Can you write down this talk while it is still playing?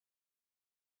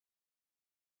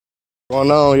What's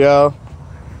going on, y'all?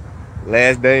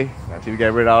 Last day. After we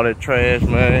got rid of all that trash,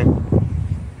 man.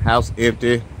 House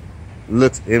empty.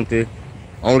 Looks empty.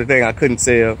 Only thing I couldn't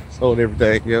sell. Sold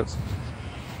everything else.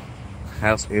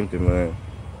 House empty, man.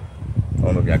 I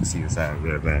don't know if y'all can see the side of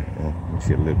that, man. Let me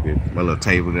see a little bit. My little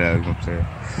table there, you know what I'm saying?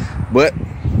 But,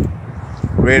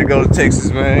 ready to go to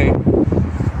Texas, man.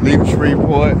 Leave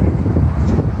Shreveport.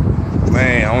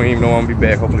 Man, I don't even know I'm gonna be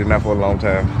back. Hopefully not for a long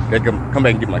time. They can come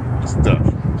back and get my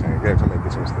stuff. Gotta come back and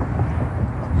get some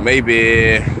stuff.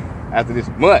 Maybe after this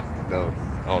month, though.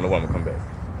 I don't know when I'm gonna come back.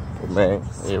 But man,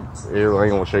 I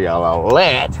ain't gonna show y'all all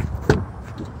that.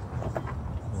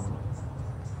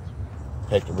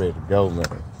 Packed and ready to go, man.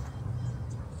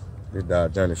 This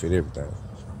dog Johnny fit everything.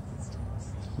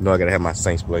 You know I gotta have my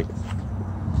Saints blanket.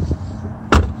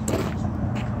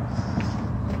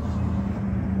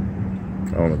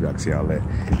 I don't know if y'all can see all that.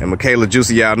 And Michaela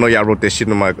Juicy, y'all know y'all wrote that shit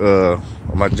on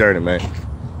my journey, man.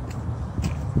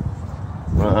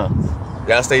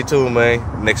 Y'all stay tuned,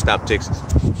 man. Next stop, Texas.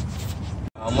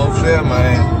 Almost there,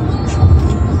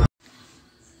 man.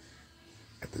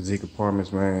 At the Zeke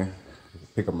Apartments, man.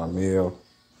 Pick up my mail.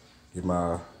 Get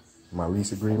my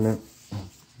lease agreement.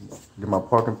 Get my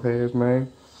parking pass,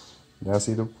 man. Y'all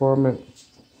see the apartment?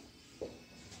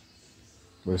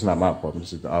 Well, it's not my apartment.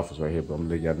 This is the office right here, but I'm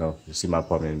gonna let y'all know. You'll see my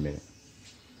apartment in a minute.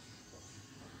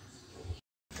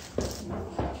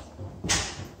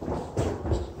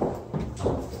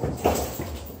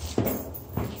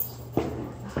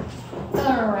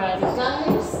 Alright,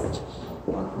 guys.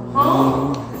 Welcome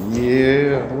home.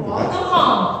 Yeah. Welcome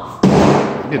home.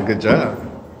 You did a good job.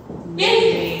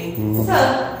 Yay!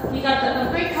 So, you got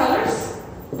the great colors.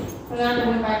 But now I'm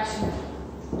going back to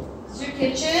this is your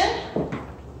kitchen.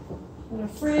 And a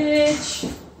fridge.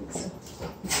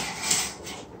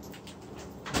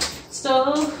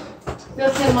 Stove.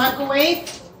 Built-in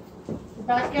microwave. The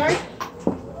backyard.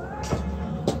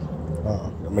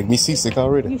 It'll make me seasick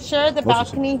already. You share the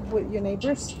balcony with your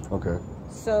neighbors. Okay.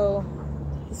 So,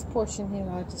 this portion here,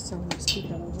 I'll just tell them to keep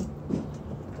that over.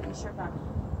 You share balcony.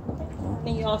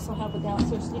 And you also have a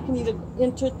downstairs. You can either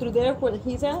enter through there where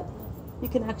he's at. You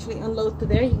can actually unload through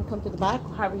there. You can come to the back,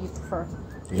 however you prefer.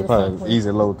 You probably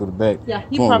easy load through the back. Yeah,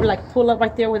 you probably like pull up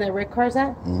right there where that red car's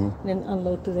at, and then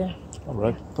unload through there. All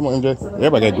right, come on, MJ. So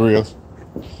everybody got grills.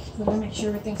 So let me make sure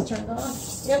everything's turned on.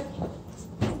 Yep.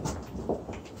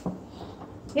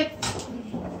 Yep.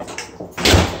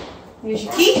 Here's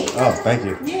your key. Oh, thank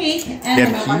you. Yay! And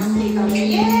the mailbox key over here.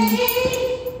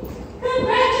 Yay!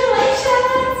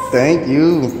 Congratulations! Thank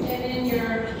you. And in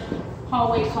your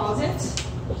hallway closet,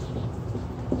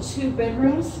 2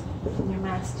 bedrooms, and your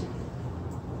master.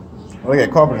 Oh, they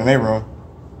got carpet in their room.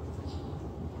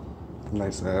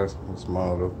 Nice size.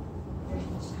 Small though.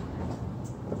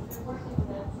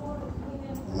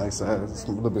 Nice size. It's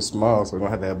a little bit small, so we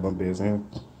don't have to have bunk beds in.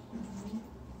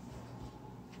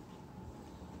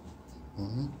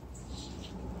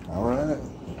 All right.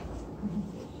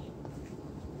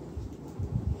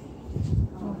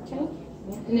 Okay.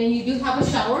 And then you do have a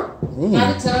shower.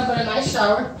 Not a tub, but a nice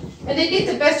shower. And they did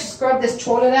the best to scrub this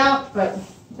toilet out, but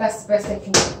that's the best they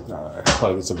can do. All right.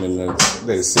 Probably get something in there.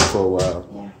 Let it sit for a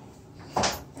while.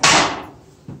 Yeah.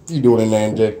 You doing in there,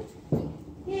 MJ?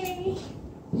 Yay.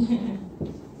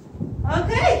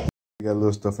 Okay. We got a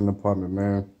little stuff in the apartment,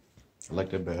 man. I like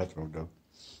that bathroom though.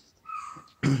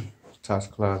 Tasha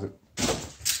closet.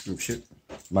 Shit.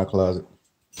 My closet.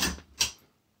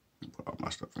 Put all my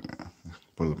stuff in there.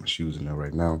 Put my shoes in there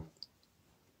right now.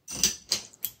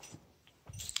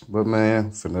 But man,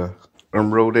 finna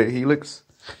unroll that Helix.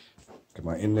 Got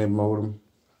my internet modem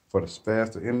for the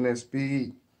faster internet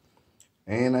speed.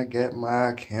 And I got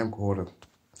my camcorder.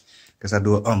 Guess I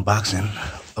do an unboxing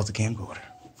of the camcorder.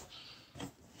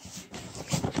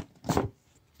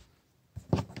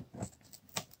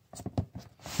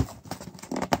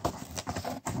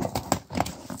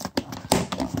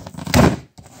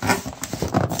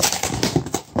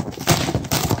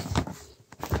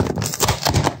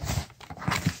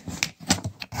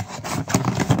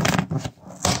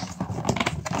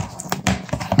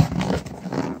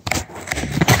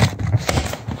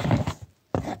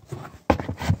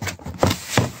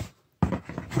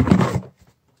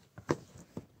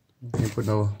 Can't put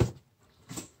no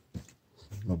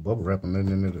bubble wrap or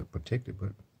nothing in there to protect it, but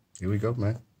here we go,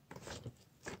 man.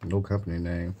 No company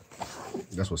name.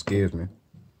 That's what scares me.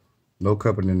 No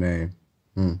company name.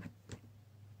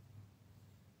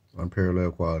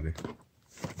 Unparalleled quality.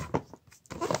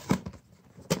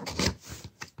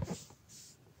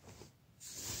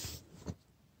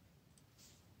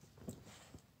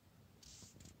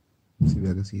 See if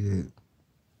I can see that.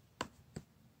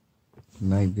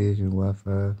 Night vision,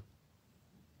 Wi-Fi.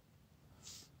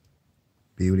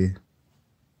 Beauty.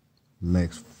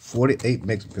 Max 48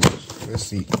 megapixels. Let's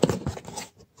see.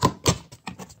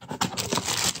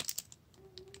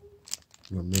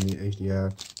 My mini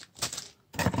HDI.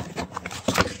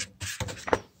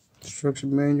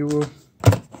 Instruction manual.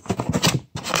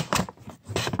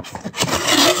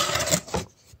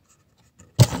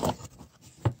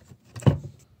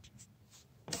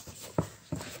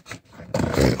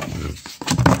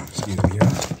 Excuse me, y'all.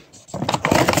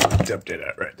 Dump that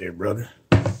out right there, brother.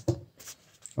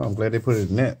 Oh, I'm glad they put it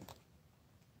in that.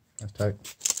 That's tight.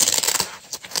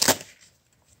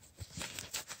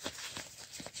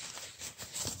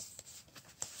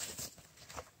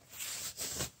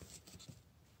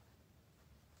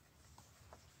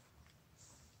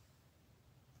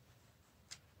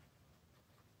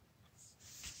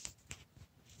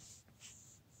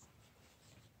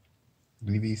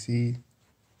 DVC.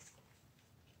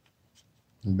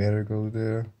 Battery goes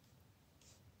there.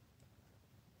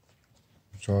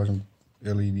 Charging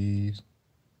LEDs.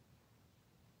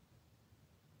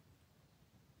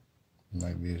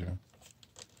 Night vision.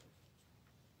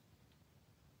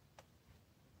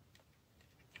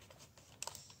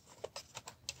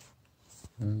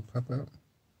 And pop out.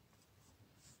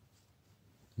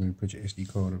 Then put your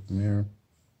SD card up in there.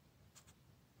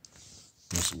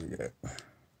 What we got?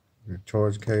 Your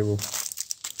charge cable,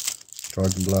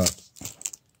 charging block.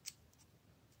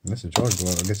 And that's the charge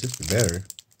block. I guess it's the battery.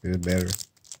 It's the battery.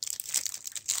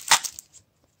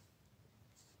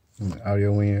 And the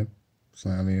audio in,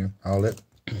 sound in, all that.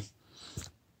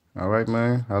 All right,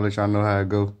 man. I'll let y'all know how it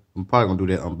go. I'm probably gonna do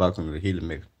that unboxing of the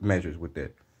healing mattress with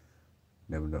that.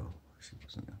 Never know. See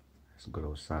what's in there. Some good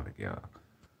old Sonic, y'all.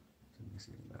 Let me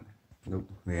see anybody. Nope,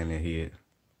 they in their head.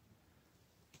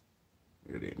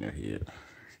 Yeah, they in their head.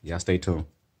 Y'all stay tuned.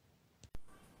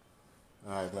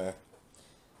 All right, man.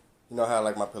 You know how I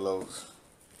like my pillows.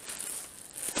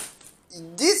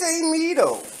 This ain't me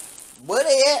though. Where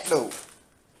they at though?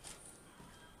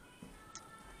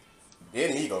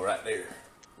 There me go right there.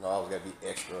 No, I always gotta be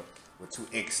extra with two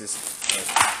X's.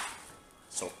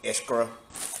 So extra.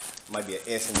 Might be an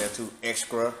S in there too.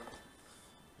 Extra. You know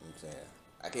what I'm saying?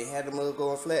 I can't have the mug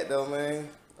going flat though, man.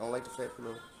 I don't like the flat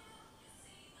pillow.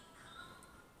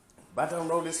 But I don't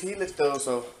know this Helix though,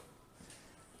 so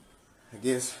I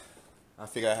guess I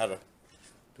figure out how to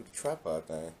do the tripod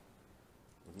thing.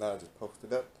 If not, I just post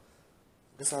it up.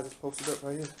 I guess I'll just post it up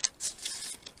right here.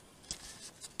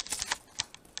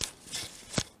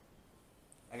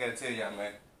 I gotta tell y'all,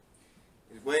 man,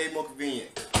 it's way more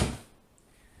convenient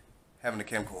having a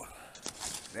camcorder.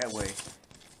 That way,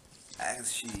 I can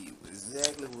see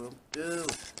exactly what I'm doing.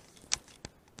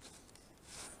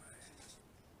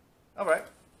 Alright.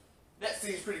 That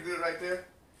seems pretty good right there.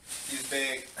 This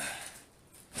bag,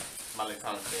 my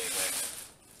electronic bag,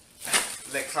 man.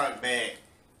 Electronic bag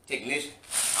technician.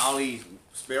 All these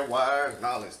spare wires and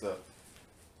all that stuff.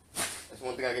 That's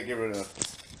one thing I can get rid of.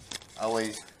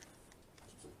 Always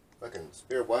fucking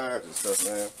spare wires and stuff,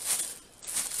 man.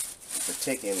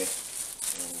 Protecting it.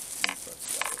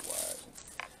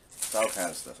 It's all kinds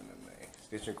of stuff in there, man.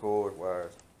 Stitching cord,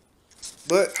 wires.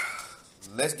 But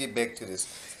let's get back to this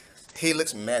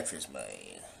Helix mattress, man.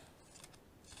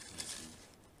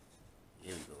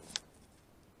 Here we go.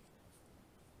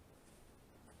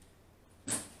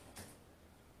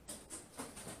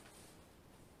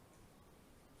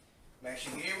 Make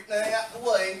sure you get everything out the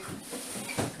way.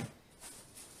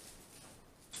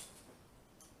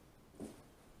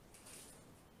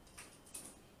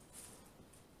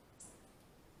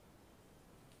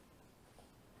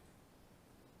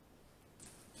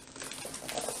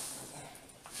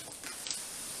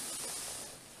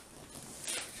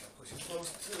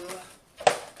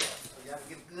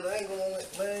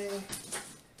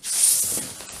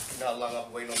 How long I've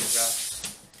been waiting on this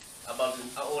guy.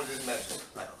 I ordered this mattress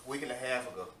like a week and a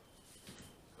half ago.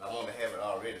 I want to have it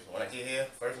already. So when I get here,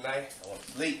 first night, I want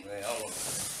to sleep, man. I don't want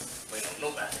to wait on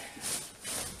nobody.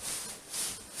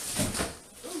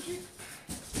 Oh, shit.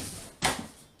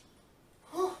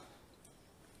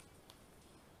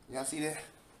 Y'all see that?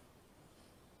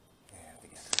 Yeah, I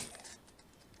think I see that.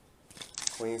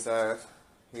 Queen size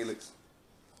Helix.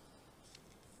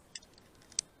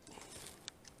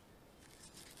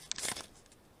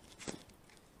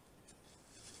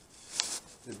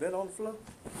 Is that on the floor?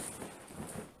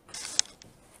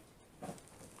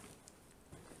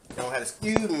 You don't have to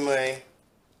excuse me, man.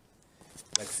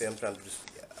 Like I said, I'm trying to do this for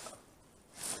y'all.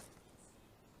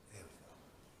 There we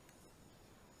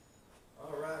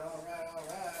go. Alright, alright,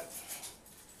 alright.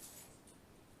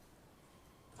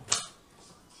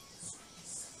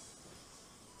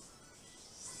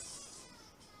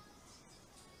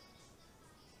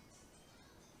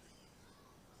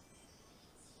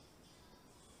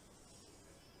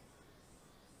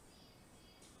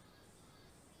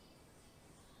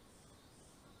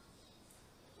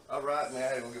 All right, man. I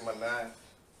had to go get my 9.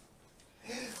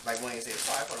 Like Wayne said,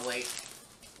 sorry for the wait.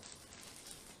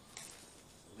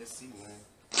 Let's see, man.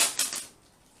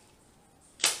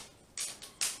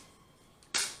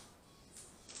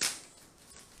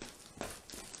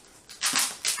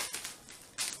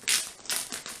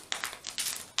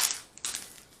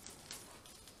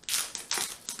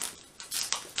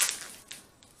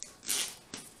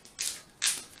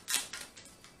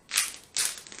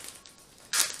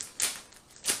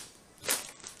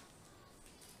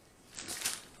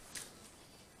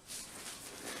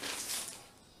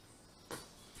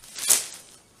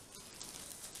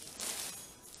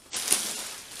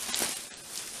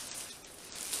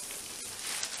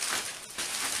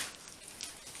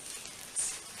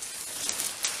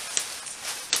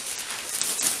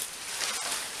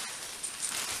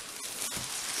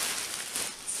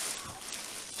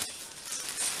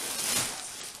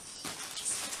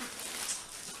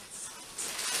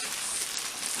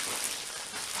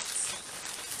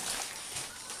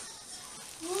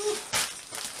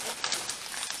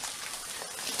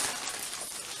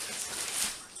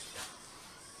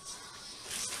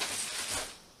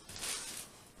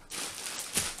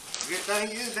 Good thing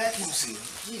you use vacuum seal.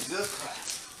 Jesus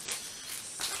Christ.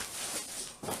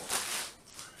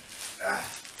 Yeah,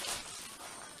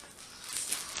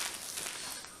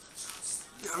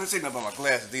 I didn't say nothing about my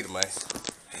glasses either, man.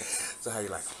 So how you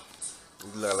like them?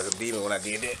 You look like a demon when I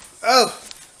did that. Oh!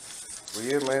 Well,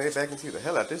 yeah, man, they vacuum seal the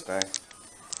hell out this thing.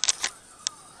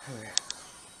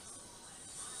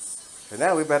 So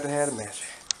now we're about to have a match.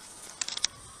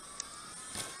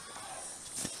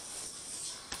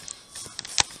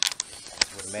 That's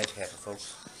where the magic happens,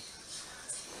 folks.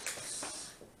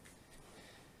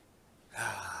 I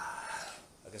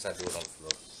guess I do it on the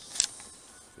floor.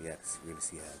 So yeah, I can really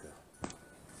see how it goes.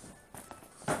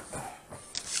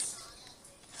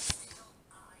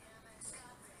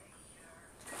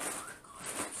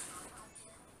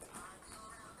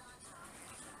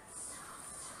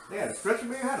 They had a stretcher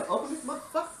man, how to open this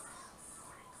motherfucker?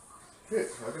 Shit,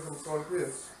 so I guess I'm starting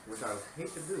this, which I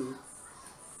hate to do.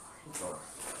 I'm sorry.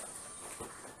 What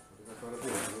am I trying to do?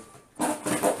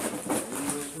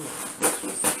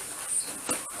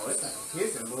 Oh, it's like a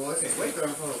kissing, boy. I can't wait till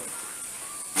I'm home.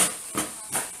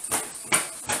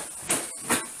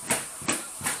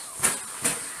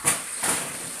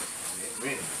 It's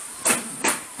ready.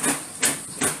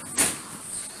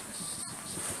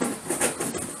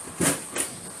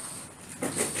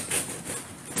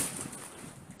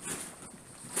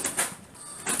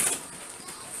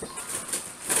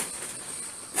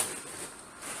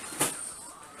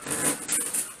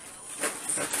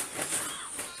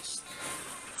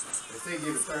 They say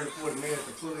give it 30 to 40 minutes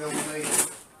to fully overlay.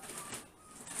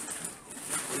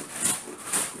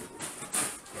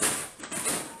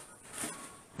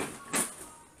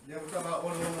 You ever talk about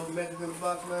ordering one of those matches in the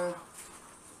box, man?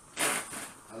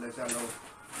 I'll let y'all know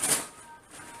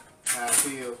how I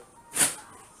feel.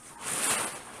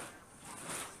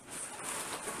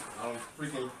 On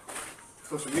freaking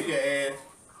social media ads.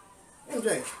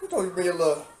 MJ, who told you to bring your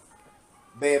little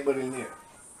bad butt in here?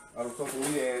 All the social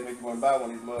media ads make you want to buy one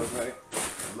of these mugs, right?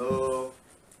 Love,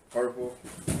 purple,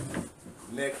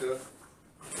 nectar.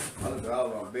 I look at all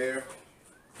of them, bear.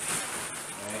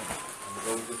 And I'm gonna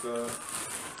go with this,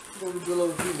 go with the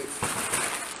little Felix.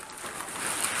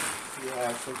 See how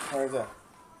it turns out.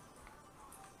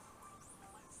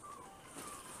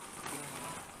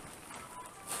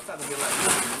 I thought it'd be like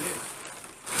this.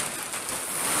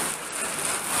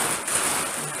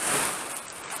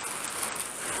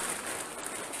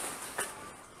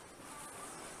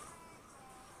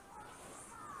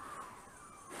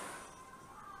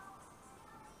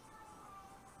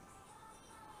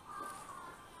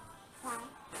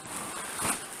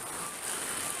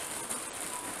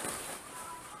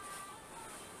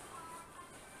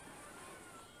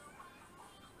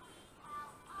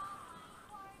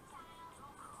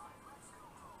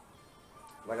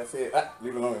 Like I said,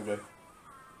 leave it alone, MJ.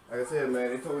 Like I said, man,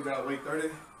 they told me y'all wait 30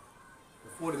 to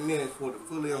 40 minutes for it to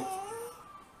fully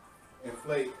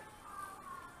inflate.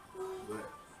 But,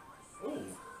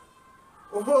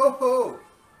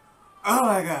 oh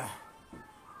my God.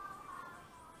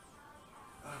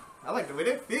 I like the way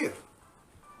that feels.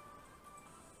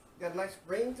 Got a nice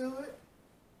spring to it.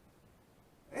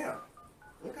 Damn.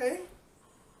 Okay.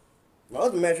 My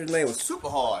other mattress name was super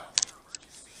hard.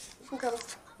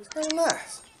 It's kind of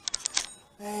nice.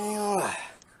 I ain't gonna lie.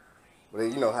 But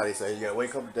you know how they say, you gotta wait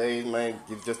a couple days, man,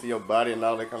 get adjusted to your body and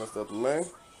all that kind of stuff, man.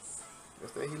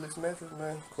 That's that Helix mattress,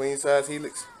 man. Queen size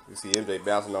Helix. You see MJ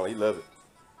bouncing on it, he love it.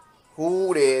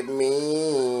 Who that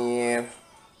man?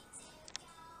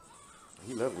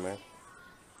 He love it, man.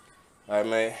 All right,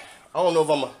 man. I don't know if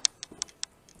I'm a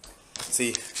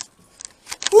see.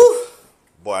 Whew,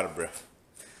 boy, out of breath.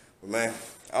 But man,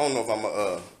 I don't know if I'm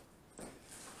a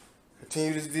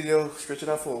continue this video, stretch it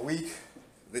out for a week,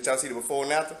 let y'all see the before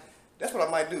and after. That's what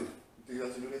I might do. You think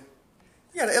y'all should do that?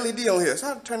 You got an LED on here, so I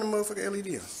have to turn the motherfucking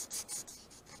LED on.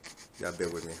 Y'all bear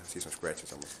with me. I see some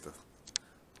scratches on my stuff.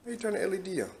 How you turn the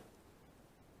LED on?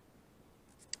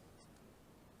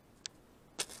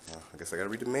 I guess I gotta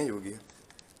read the manual again.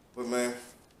 But man,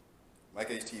 Mike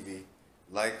H TV,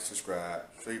 like, subscribe,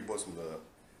 show your boy some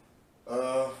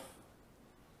love.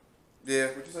 Yeah,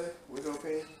 what you say? What's your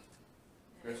opinion?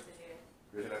 Rich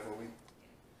it out for a week?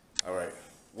 Alright.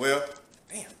 Well,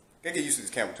 damn. Gotta get used to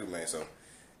this camera too, man. So,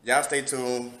 y'all stay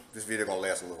tuned. This video gonna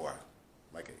last a little while.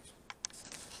 Mike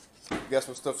H. Got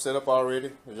some stuff set up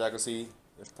already. As y'all can see,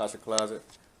 that's Tasha Closet.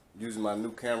 Using my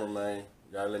new camera, man.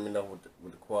 Y'all let me know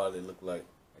what the quality look like.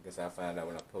 I guess I'll find out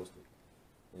when I post it.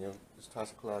 You know, this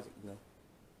Tasha Closet, you know.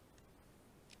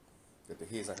 Got the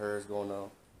his and hers going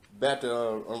on. About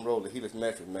to unroll the heatless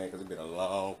mattress, man, because it's been a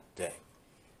long day.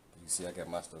 You see, I got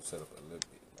my stuff set up a little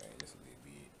bit, man. Just a little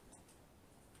bit.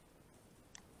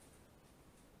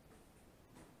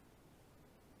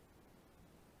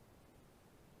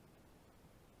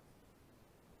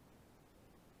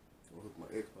 I'll hook my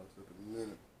Xbox up in a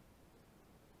minute.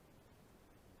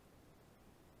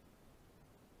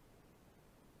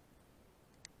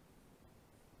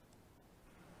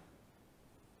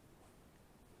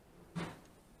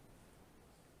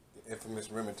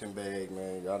 Infamous Remington bag,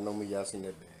 man. Y'all know me, y'all seen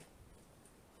that bag.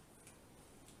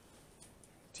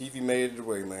 TV made it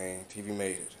away, man. TV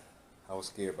made it. I was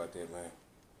scared about that, man.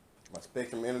 My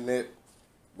Spectrum internet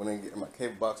went in get my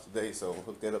cable box today, so I'm gonna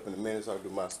hook that up in a minute so I can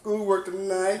do my schoolwork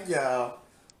tonight, y'all.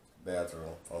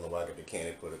 Bathroom. I don't know why I got the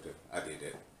candy put it there. I did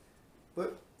that.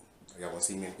 But y'all wanna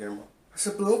see me in the camera? I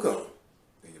said, blow go.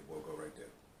 There your boy go right there.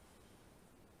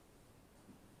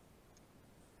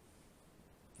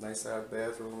 Nice size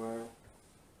bathroom, man.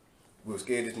 We were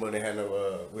scared this morning had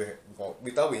no,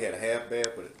 we thought we had a half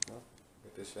bath, but no,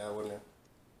 got this shower in there.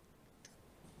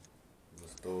 Little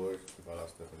storage, keep all our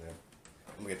stuff in there.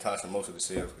 I'm gonna get Tasha most of the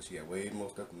shelves because she had way more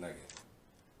stuff than I got.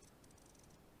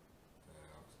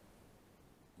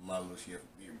 My little chef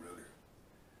be brother.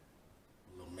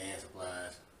 Little man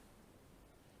supplies.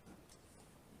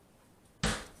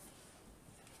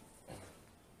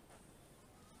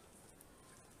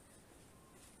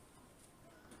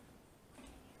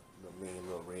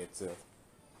 Little red self.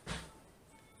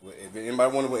 Well, if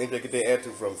anybody wonder where NJ get their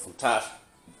attitude from Tasha.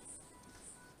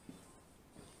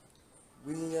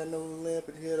 We ain't got no lamp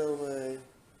in here though, man.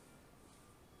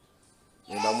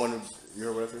 Anybody wonder, you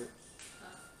heard what I said?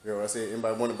 You heard what I said?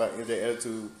 Anybody wonder about NJ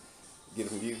attitude, get it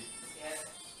from you? Yeah.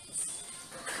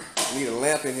 We need a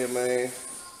lamp in here, man.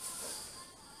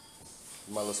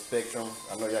 My little Spectrum.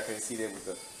 I know y'all can't see that with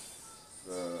the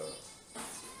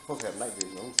supposed to have night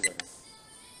vision. Let me see if I can.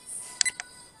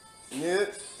 Yeah,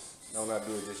 no, not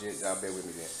do it just yet. Y'all bear with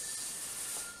me then.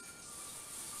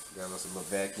 Got us a little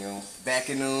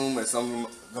vacuum, as some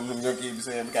of them young kids be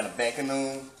saying. We got a vacuum.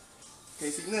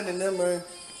 Can't see nothing in there, man.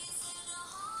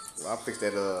 Well, I'll fix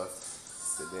that the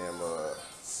damn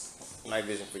night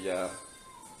vision for y'all.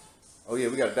 Oh yeah,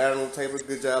 we got a dining room table.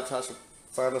 Good job, Tasha.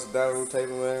 Find us a dining room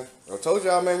table, man. I told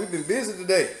y'all, man, we've been busy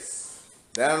today.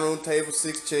 Dining room table,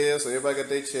 6 chairs, so everybody got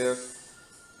their chair.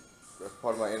 That's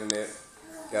part of my internet.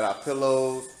 Got our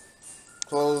pillows,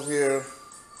 clothes here.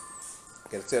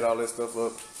 Gotta set all this stuff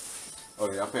up. Oh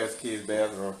yeah, I passed the kids'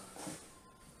 bathroom.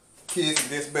 Kids in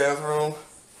this bathroom.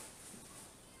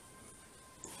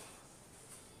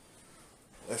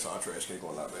 That's our trash can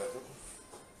going out bathroom.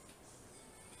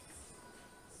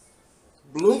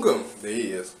 Bloom, there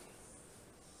he is.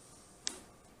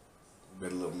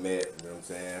 Been a little mat, you know what I'm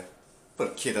saying? For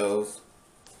the kiddos.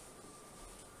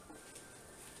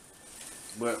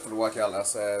 But for the watch y'all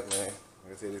outside, man,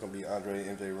 like I said, it's gonna be Andre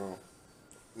and MJ room.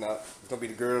 No, it's gonna be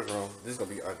the girls' room. This is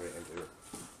gonna be Andre and MJ room.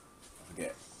 I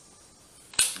forget.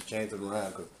 We changed it around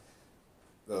because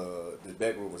the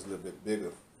back room was a little bit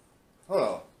bigger. Hold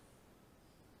on.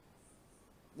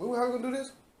 How we gonna do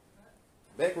this?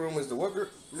 Back room is the what room?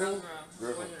 Girls'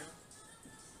 room.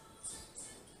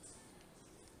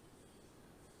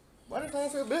 Why does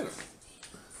it feel bigger?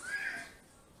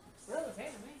 Well, it's me.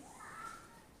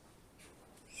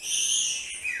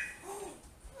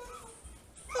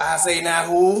 I say now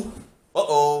who?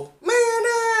 Uh-oh. Man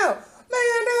down!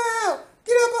 Man down!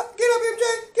 Get up, MJ!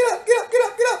 Get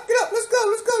up! Let's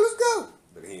go!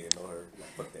 But he didn't know her. Like,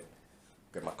 fuck that.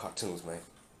 Got my cartoons, man.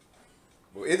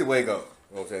 Well, either way go. You know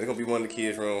what I'm saying? It's gonna be one of the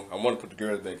kids' room. I want to put the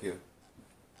girls back here.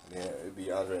 Yeah, it'd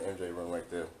be Andre and MJ room right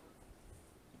there.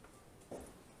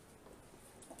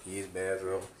 His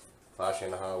bathroom. Fasha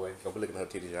in the hallway. Don't be looking at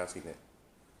her titties, y'all seen that.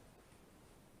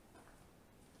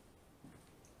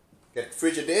 Got the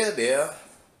Frigidaire there.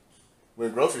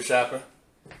 Went grocery shopping.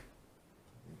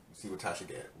 See what Tasha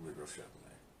got. We went grocery shopping,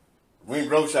 man. We went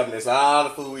grocery shopping. That's all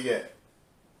the food we got.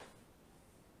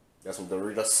 Got some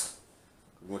Doritos.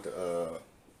 We went to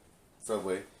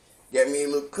Subway. Got me a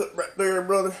little cook right there,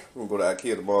 brother. We're gonna go to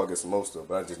IKEA tomorrow and get some more stuff,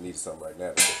 but I just need something right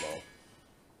now to cook on.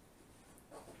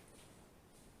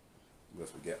 What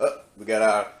else we got? We got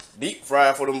our deep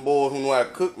fry for them boys who know how to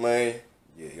cook, man.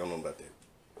 Yeah, y'all know about that.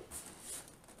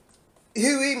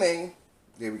 Huey, man.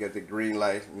 Yeah, we got the green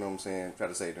light, you know what I'm saying? Try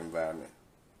to save the environment.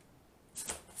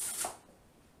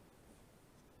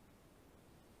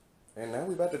 And now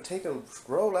we about to take a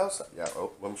stroll outside.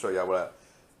 Y'all, let me show y'all what I...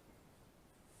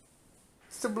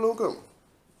 It's the blue gum.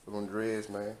 Put on dreads,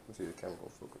 man. Let's see if the camera gonna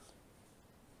focus.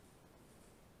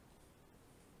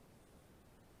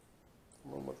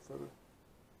 Come on, motherfucker.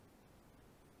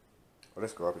 Oh,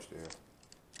 that's garbage there.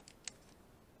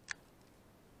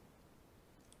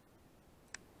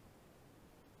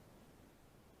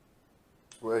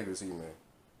 Well, you can see, man.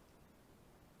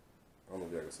 I don't know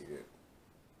if y'all can see that.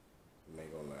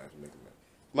 Jamaican line, Jamaican line.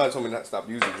 Somebody told me not to stop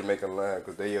using Jamaican line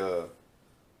because they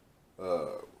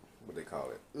what they call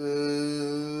it?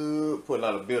 Put a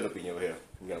lot of buildup in your hair.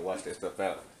 You gotta wash that stuff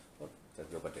out.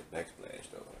 That's about that backsplash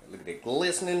though. Look at that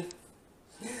glistening.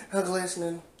 How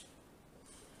glistening?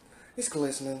 It's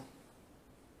glistening.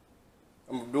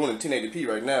 I'm doing it in 1080p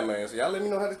right now, man. So y'all let me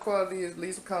know how the quality is.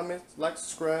 Leave some comments. Like,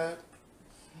 subscribe.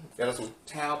 Got some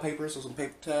towel papers or some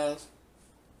paper towels.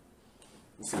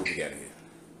 Let's see what we got here.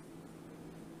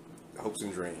 Hopes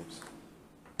and dreams.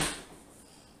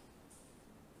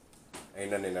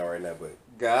 Ain't nothing in there right now, but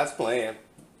God's plan.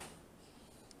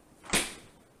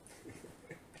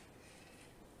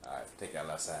 Alright, take y'all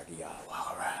outside. Get y'all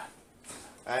walk around.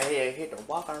 Alright, here, hit the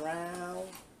walk around.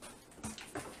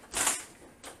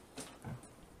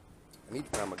 I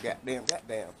need to find my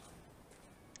goddamn.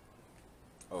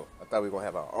 Oh, I thought we were gonna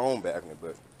have our own balcony, but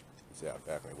you see our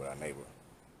balcony with our neighbor.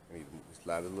 I need to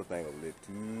slide this little thing over there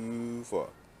too far.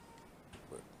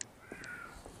 But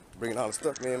bringing all the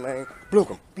stuff in, man.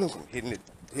 Blunkum, hitting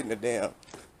the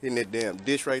damn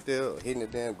dish right there, or hitting the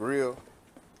damn grill.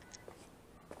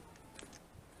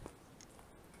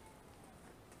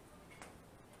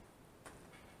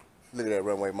 Look at that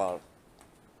runway model.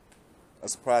 I'm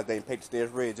surprised they didn't paint the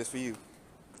stairs red just for you.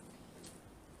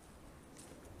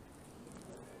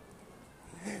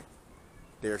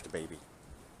 There's the baby.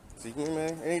 See, man,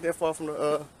 it ain't that far from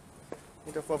the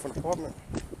apartment.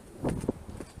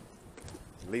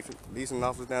 Leasing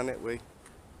office down that way.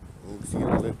 You can see it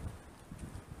all there.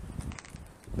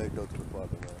 Let's go to the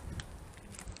apartment, man.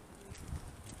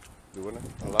 Doing it?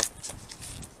 Hello?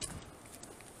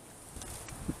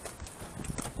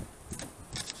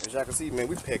 As y'all can see, man,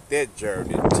 we packed that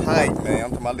journey tight, man.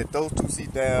 I'm talking about let those two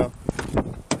seats down.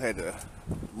 I had to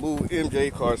move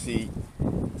MJ car seat.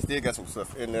 Still got some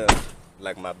stuff in there,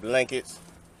 like my blankets.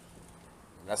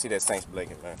 I see that Saints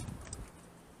blanket, man.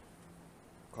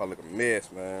 Car look a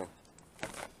mess, man.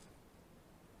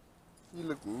 You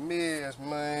look a mess,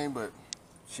 man, but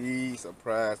she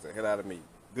surprised the hell out of me.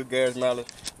 Good gas mileage.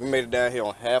 We made it down here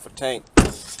on half a tank.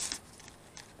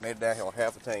 We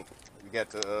got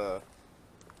to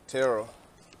Terra.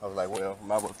 I was like, well,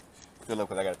 might as well fill up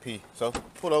because I got to pee. So,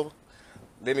 pull over.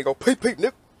 Let me go pee,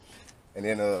 nigga. And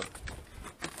then, I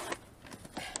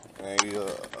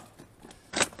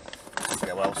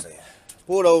forgot what I was saying.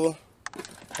 Pulled over,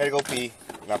 had to go pee,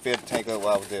 and I filled the tank up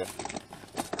while I was there.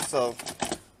 So,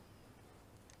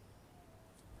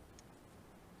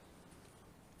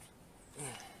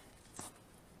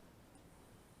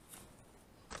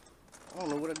 I don't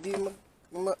know what I did with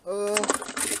my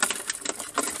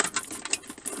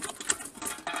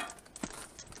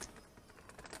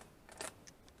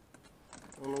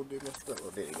I don't know what did my stuff.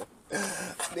 Oh, there you go.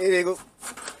 There you go.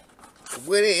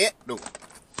 Where they at though?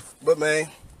 But man,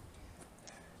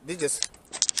 this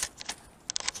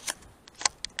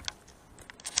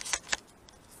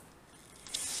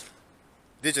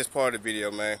just part of the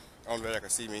video, man. I don't know if y'all can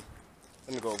see me.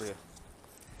 Let me go over here.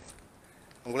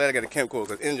 I'm glad I got a camcorder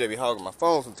because NJ be hogging my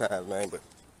phone sometimes, man. But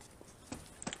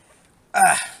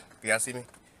y'all see me?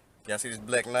 Y'all see this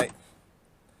black night?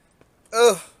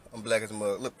 I'm black as a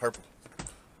mug. Look purple.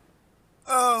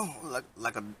 Oh,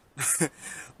 like a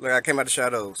look, I came out the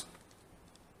shadows.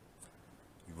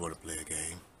 You want to play a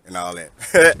game and all that.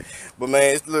 But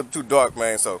man, it's a little too dark,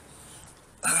 man. So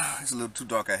it's a little too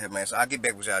dark out here, man. So I'll get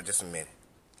back with y'all in just a minute.